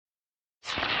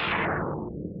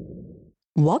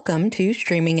Welcome to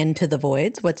Streaming Into the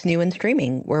Voids, What's New in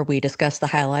Streaming, where we discuss the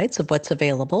highlights of what's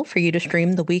available for you to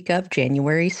stream the week of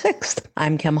January 6th.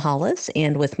 I'm Kim Hollis,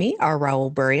 and with me are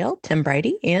Raul Burial, Tim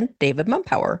Brady, and David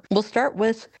Mumpower. We'll start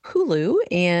with Hulu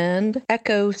and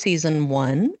Echo Season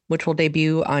 1, which will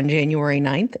debut on January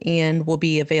 9th and will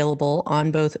be available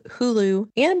on both Hulu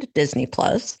and Disney+.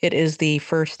 It is the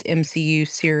first MCU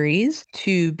series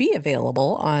to be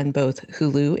available on both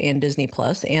Hulu and Disney+,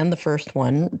 and the first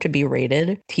one to be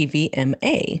rated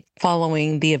TVMA.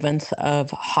 Following the events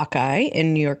of Hawkeye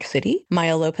in New York City,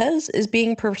 Maya Lopez is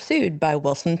being pursued by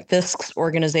Wilson Fisk's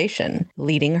organization,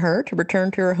 leading her to return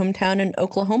to her hometown in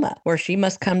Oklahoma, where she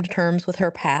must come to terms with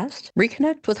her past,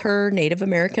 reconnect with her Native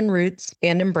American roots,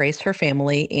 and embrace her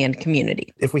family and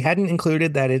community. If we hadn't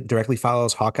included that it directly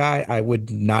follows Hawkeye, I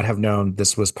would not have known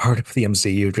this was part of the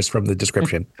MCU just from the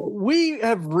description. We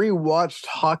have rewatched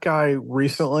Hawkeye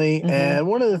recently, and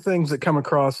one of the things that come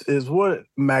across is what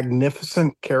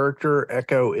magnificent character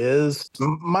Echo is.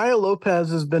 Maya Lopez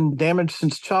has been damaged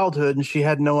since childhood, and she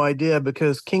had no idea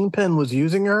because Kingpin was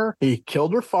using her. He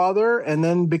killed her father and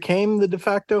then became the de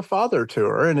facto father to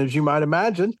her. And as you might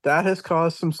imagine, that has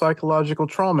caused some psychological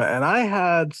trauma. And I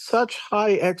had such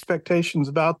high expectations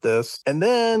about this. And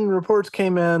then reports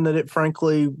came in that it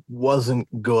frankly wasn't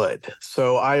good.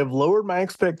 So I have lowered my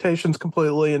expectations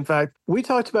completely. In fact, we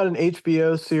talked about an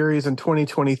HBO series in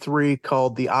 2023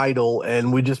 called The Idol,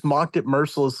 and we just mocked it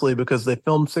mercilessly because they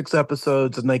filmed 6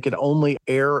 episodes and they could only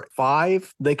air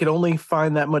 5. They could only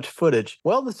find that much footage.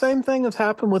 Well, the same thing has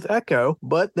happened with Echo,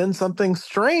 but then something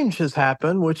strange has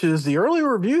happened, which is the early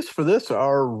reviews for this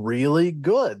are really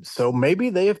good. So maybe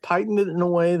they have tightened it in a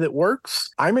way that works.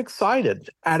 I'm excited.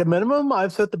 At a minimum,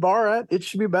 I've set the bar at it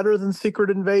should be better than Secret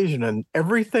Invasion, and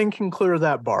everything can clear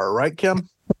that bar, right, Kim?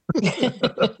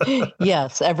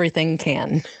 Yes, everything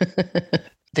can.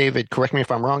 David, correct me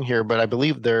if I'm wrong here, but I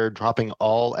believe they're dropping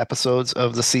all episodes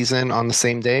of the season on the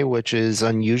same day, which is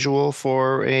unusual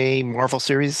for a Marvel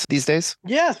series these days.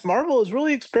 Yes, Marvel has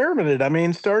really experimented. I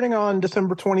mean, starting on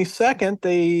December 22nd,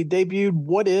 they debuted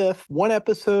What If, 1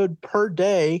 episode per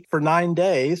day for 9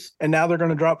 days, and now they're going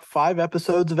to drop 5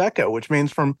 episodes of Echo, which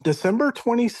means from December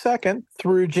 22nd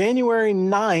through January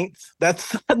 9th,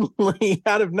 that's suddenly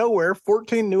out of nowhere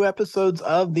 14 new episodes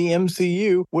of the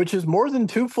MCU, which is more than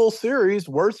 2 full series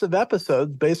worth of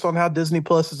episodes based on how Disney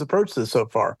Plus has approached this so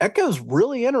far. Echo's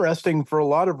really interesting for a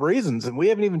lot of reasons, and we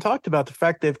haven't even talked about the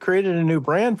fact they've created a new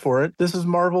brand for it. This is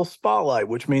Marvel Spotlight,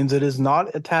 which means it is not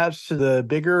attached to the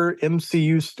bigger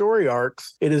MCU story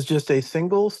arcs. It is just a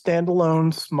single,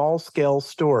 standalone, small-scale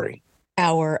story.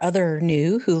 Our other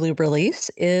new Hulu release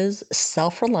is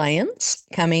Self-Reliance,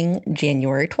 coming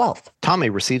January 12th. Tommy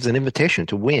receives an invitation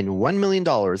to win $1 million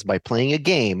by playing a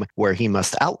game where he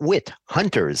must outwit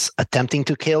hunters attempting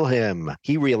to kill him.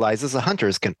 He realizes the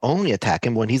hunters can only attack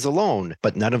him when he's alone,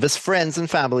 but none of his friends and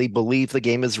family believe the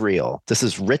game is real. This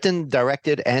is written,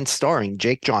 directed, and starring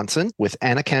Jake Johnson with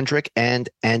Anna Kendrick and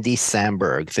Andy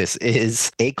Samberg. This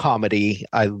is a comedy.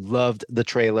 I loved the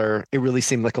trailer. It really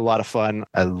seemed like a lot of fun.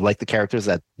 I like the characters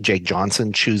that Jake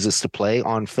Johnson chooses to play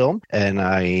on film, and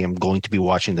I am going to be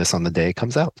watching this on the day it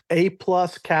comes out. A+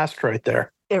 cast right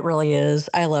there. It really is.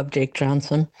 I love Jake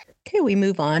Johnson. Okay, we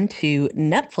move on to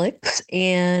Netflix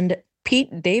and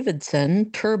Pete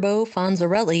Davidson, Turbo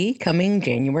Fonzarelli, coming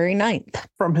January 9th.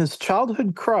 From his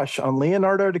childhood crush on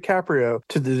Leonardo DiCaprio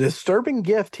to the disturbing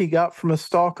gift he got from a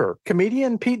stalker,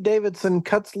 comedian Pete Davidson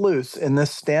cuts loose in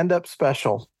this stand-up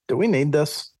special. Do we need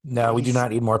this? No, we do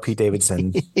not need more Pete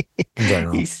Davidson in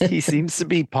general. He seems to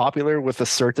be popular with a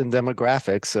certain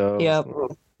demographic, so...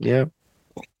 Yep.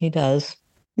 He does.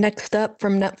 Next up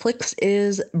from Netflix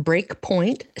is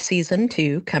Breakpoint Season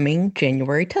 2, coming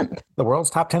January 10th. The world's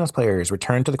top tennis players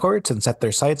return to the courts and set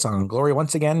their sights on glory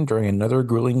once again during another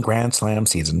grueling Grand Slam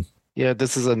season. Yeah,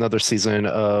 this is another season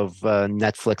of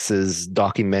Netflix's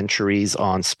documentaries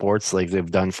on sports like they've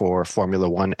done for Formula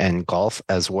One and golf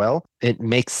as well. It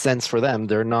makes sense for them.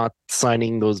 They're not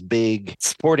signing those big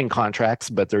sporting contracts,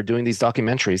 but they're doing these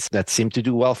documentaries that seem to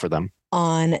do well for them.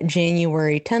 On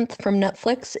January 10th from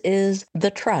Netflix is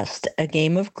The Trust, A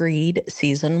Game of Greed,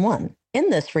 Season 1. In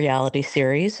this reality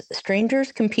series,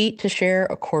 strangers compete to share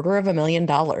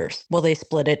 $250,000. Will they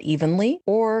split it evenly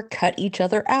or cut each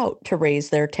other out to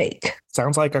raise their take?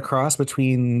 Sounds like a cross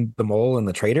between The Mole and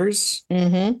The Traitors.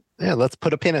 Mm-hmm. Yeah, let's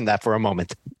put a pin in that for a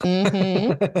moment.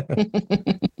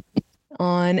 Mm-hmm.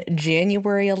 On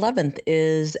January 11th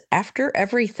is After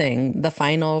Everything, the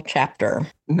final chapter.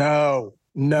 No.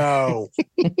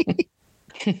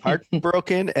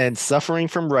 Heartbroken and suffering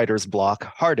from writer's block,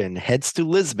 Hardin heads to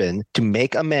Lisbon to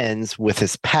make amends with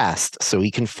his past so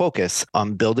he can focus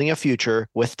on building a future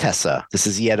with Tessa. This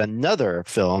is yet another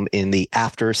film in the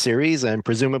After series and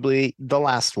presumably the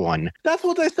last one. That's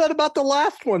what they said about the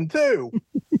last one, too.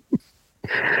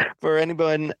 For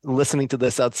anyone listening to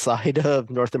this outside of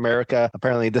North America,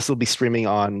 apparently this will be streaming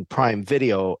on Prime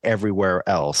Video everywhere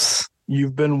else.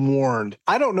 You've been warned.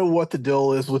 I don't know what the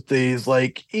deal is with these.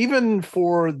 Like, even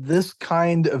for this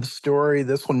kind of story,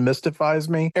 this one mystifies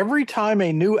me. Every time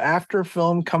a new After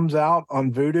film comes out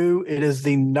on Vudu, it is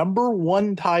the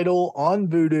 #1 title on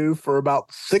Vudu for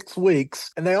about 6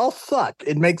 weeks, and they all suck.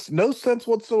 It makes no sense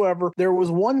whatsoever. There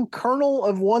was one kernel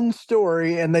of one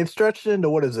story, and they've stretched it into,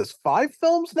 what is this, 5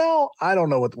 films now? I don't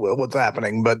know what's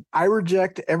happening, but I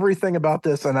reject everything about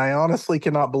this, and I honestly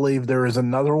cannot believe there is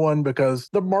another one because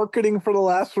the marketing for the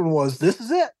last one was, this is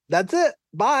it. That's it.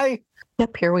 Bye.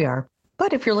 Yep, here we are.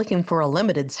 But if you're looking for a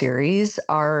limited series,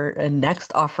 our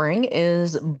next offering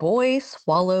is Boy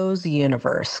Swallows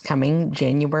Universe, coming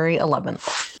January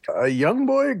 11th. A young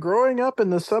boy growing up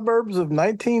in the suburbs of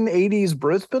 1980s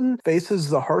Brisbane faces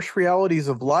the harsh realities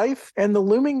of life and the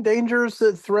looming dangers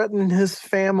that threaten his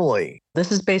family.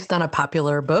 This is based on a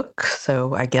popular book,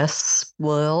 so I guess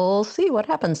we'll see what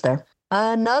happens there.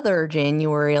 Another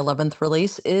January 11th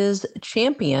release is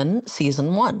Champion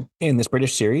Season 1. In this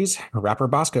British series, rapper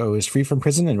Bosco is free from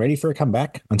prison and ready for a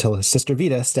comeback until his sister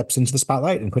Vita steps into the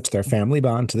spotlight and puts their family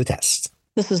bond to the test.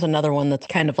 This is another one that's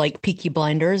kind of like Peaky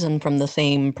Blinders and from the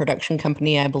same production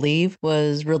company, I believe,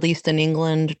 was released in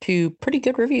England to pretty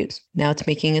good reviews. Now it's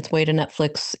making its way to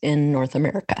Netflix in North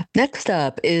America. Next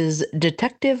up is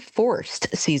Detective Forced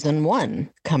Season 1,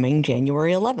 coming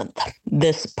January 11th.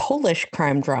 This Polish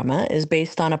crime drama is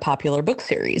based on a popular book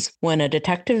series. When a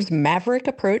detective's maverick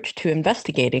approach to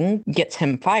investigating gets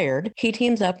him fired, he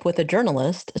teams up with a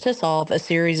journalist to solve a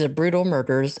series of brutal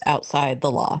murders outside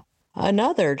the law.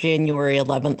 Another January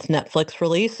 11th Netflix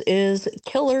release is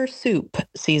Killer Soup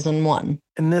Season 1.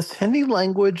 In this Hindi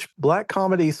language black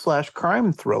comedy /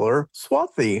 crime thriller,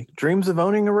 Swati dreams of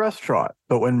owning a restaurant.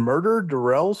 But when murder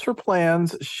derails her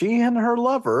plans, she and her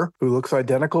lover, who looks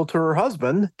identical to her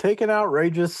husband, take an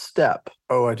outrageous step.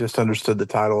 Oh, I just understood the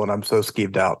title and I'm so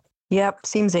skeeved out. Yep,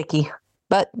 seems icky.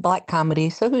 But black comedy,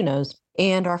 so who knows?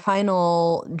 And our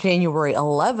final January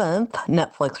 11th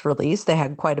Netflix release, they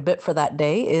had quite a bit for that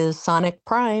day, is Sonic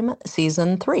Prime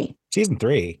Season 3. Season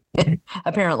 3.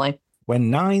 Apparently. When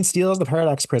Nine steals the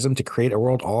Paradox Prism to create a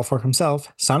world all for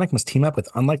himself, Sonic must team up with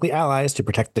unlikely allies to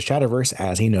protect the Shadowverse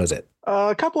as he knows it.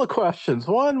 A couple of questions.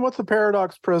 1, what's a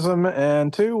Paradox Prism?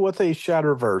 And 2, what's a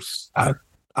Shadowverse?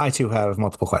 I too have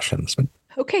multiple questions.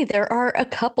 Okay, there are a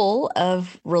couple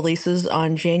of releases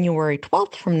on January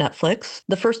 12th from Netflix.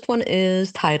 The first one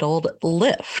is titled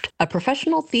Lift. A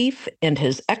professional thief and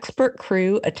his expert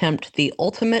crew attempt the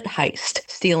ultimate heist,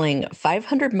 stealing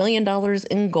 $500 million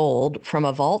in gold from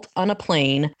a vault on a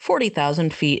plane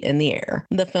 40,000 feet in the air.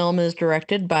 The film is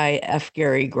directed by F.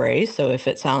 Gary Gray, so if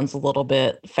it sounds a little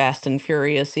bit Fast and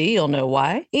Furious-y, you'll know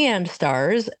why. And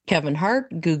stars Kevin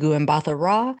Hart, Gugu Mbatha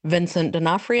Raw, Vincent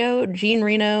D'Onofrio, Jean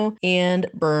Reno, and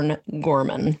Bern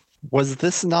Gorman. Was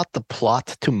this not the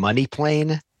plot to Money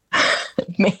Plane?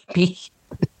 Maybe.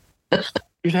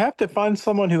 You'd have to find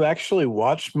someone who actually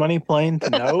watched Money Plane to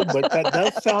know, but that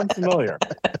does sound familiar.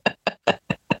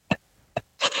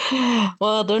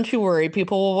 Well, don't you worry.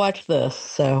 People will watch this,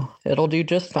 so it'll do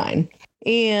just fine.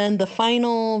 And the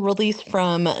final release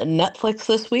from Netflix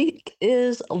this week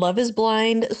is Love is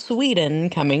Blind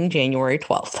Sweden, coming January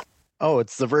 12th. Oh,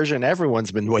 it's the version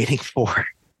everyone's been waiting for.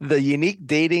 The unique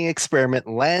dating experiment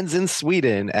lands in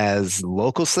Sweden as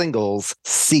local singles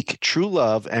seek true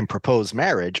love and propose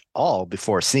marriage, all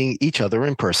before seeing each other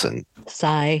in person.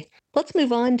 Sigh. Let's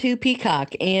move on to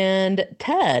Peacock and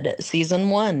Ted Season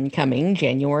 1, coming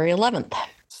January 11th.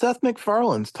 Seth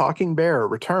MacFarlane's Talking Bear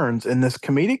returns in this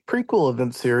comedic prequel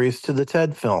event series to the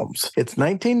Ted films. It's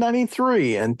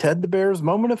 1993, and Ted the Bear's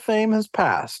moment of fame has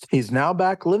passed. He's now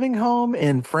back living home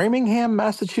in Framingham,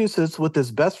 Massachusetts with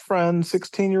his best friend,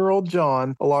 16-year-old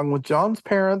John, along with John's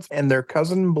parents and their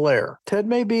cousin Blair. Ted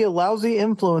may be a lousy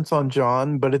influence on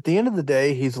John, but at the end of the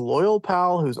day, he's a loyal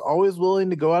pal who's always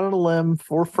willing to go out on a limb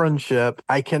for friendship.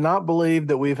 I cannot believe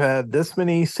that we've had this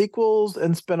many sequels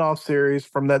and spin-off series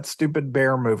from that stupid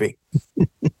bear movie.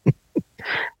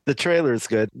 The trailer is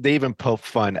good. They even poke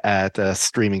fun at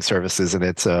streaming services in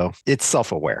it, so it's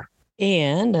self-aware.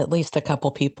 And at least a couple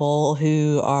people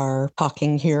who are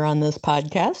talking here on this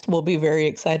podcast will be very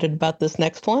excited about this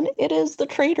next one. It is The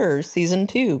Traitors Season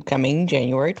 2, coming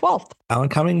January 12th. Alan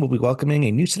Cumming will be welcoming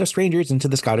a new set of strangers into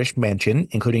the Scottish mansion,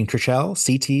 including Trishelle,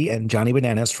 CT, and Johnny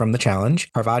Bananas from The Challenge,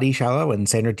 Parvati Shallow and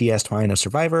Sandra Diaz-Twine of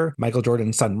Survivor, Michael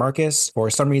Jordan's son Marcus, for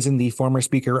some reason the former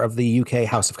Speaker of the UK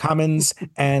House of Commons,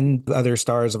 and other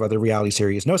stars of other reality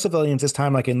series. No civilians this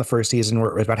time, like in the first season, where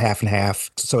it was about half and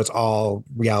half. So it's all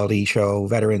reality show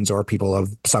veterans or people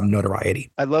of some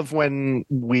notoriety. I love when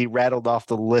we rattled off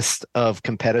the list of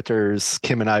competitors.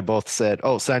 Kim and I both said,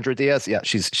 "Oh, Sandra Diaz, yeah,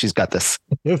 she's got this."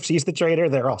 If she's the traitor,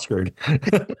 they're all screwed.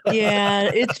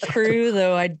 Yeah, it's true,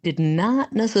 though. I did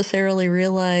not necessarily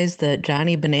realize that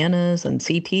Johnny Bananas and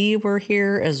CT were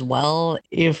here as well.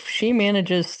 If she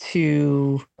manages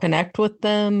to connect with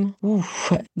them,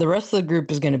 the rest of the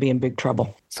group is going to be in big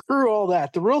trouble. Screw all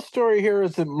that. The real story here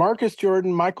is that Marcus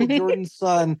Jordan, Michael Jordan's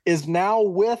son, is now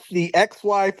with the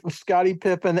ex-wife of Scottie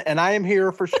Pippen, and I am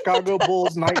here for Chicago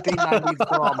Bulls 1990s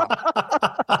drama.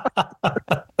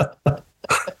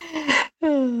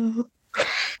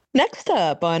 Next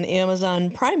up on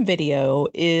Amazon Prime Video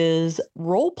is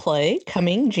Roleplay,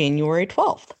 coming January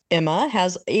 12th. Emma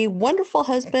has a wonderful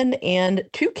husband and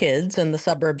 2 kids in the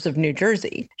suburbs of New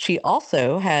Jersey. She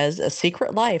also has a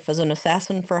secret life as an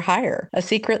assassin for hire, a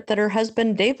secret that her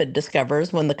husband David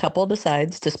discovers when the couple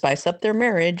decides to spice up their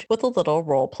marriage with a little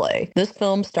role play. This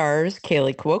film stars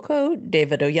Kaylee Cuoco,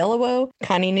 David Oyelowo,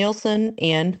 Connie Nielsen,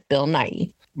 and Bill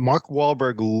Nighy. Mark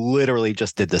Wahlberg literally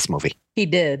just did this movie. He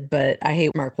did, but I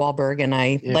hate Mark Wahlberg and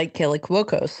I like Kaylee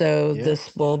Cuoco, so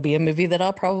this will be a movie that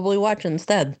I'll probably watch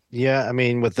instead. Yeah, I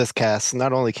mean, with this cast,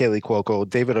 not only Kaylee Cuoco,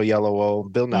 David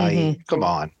Oyelowo, Bill Nighy, come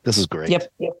on, this is great.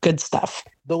 Yep, good stuff.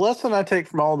 The lesson I take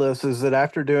from all this is that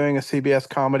after doing a CBS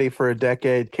comedy for a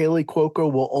decade, Kaylee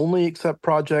Cuoco will only accept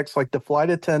projects like The Flight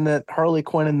Attendant, Harley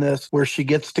Quinn in this, where she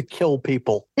gets to kill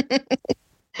people.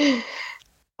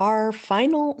 Our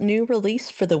final new release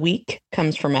for the week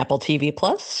comes from Apple TV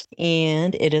Plus,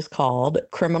 and it is called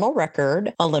Criminal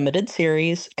Record, a limited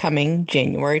series, coming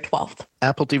January 12th.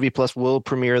 Apple TV Plus will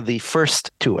premiere the first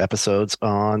 2 episodes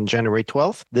on January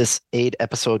 12th. This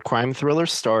 8-episode crime thriller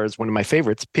stars one of my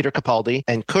favorites, Peter Capaldi,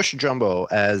 and Cush Jumbo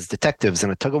as detectives in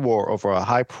a tug-of-war over a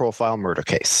high-profile murder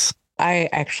case. I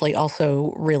actually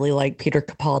also really like Peter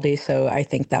Capaldi, so I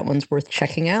think that one's worth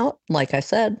checking out. Like I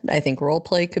said, I think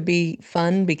roleplay could be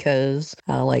fun because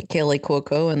like Kaylee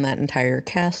Cuoco and that entire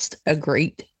cast, a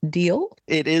great deal.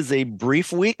 It is a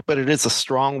brief week, but it is a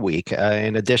strong week.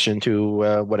 In addition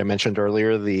to what I mentioned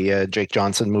earlier, the Jake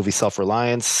Johnson movie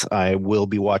Self-Reliance, I will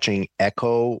be watching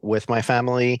Echo with my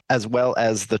family, as well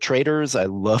as The Traitors. I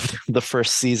loved the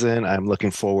first season. I'm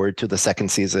looking forward to the second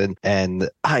season. And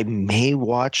I may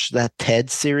watch that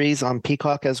Ted series on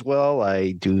Peacock as well.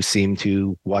 I do seem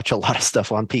to watch a lot of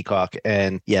stuff on Peacock.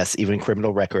 And yes, even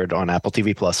Criminal Record on Apple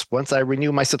TV Plus once I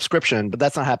renew my subscription, but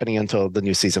that's not happening until the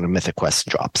new season of Mythic Quest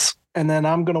drops. And then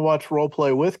I'm going to watch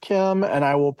Roleplay with Kim, and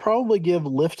I will probably give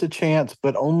Lift a chance,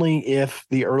 but only if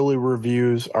the early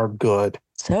reviews are good.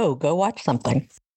 So go watch something.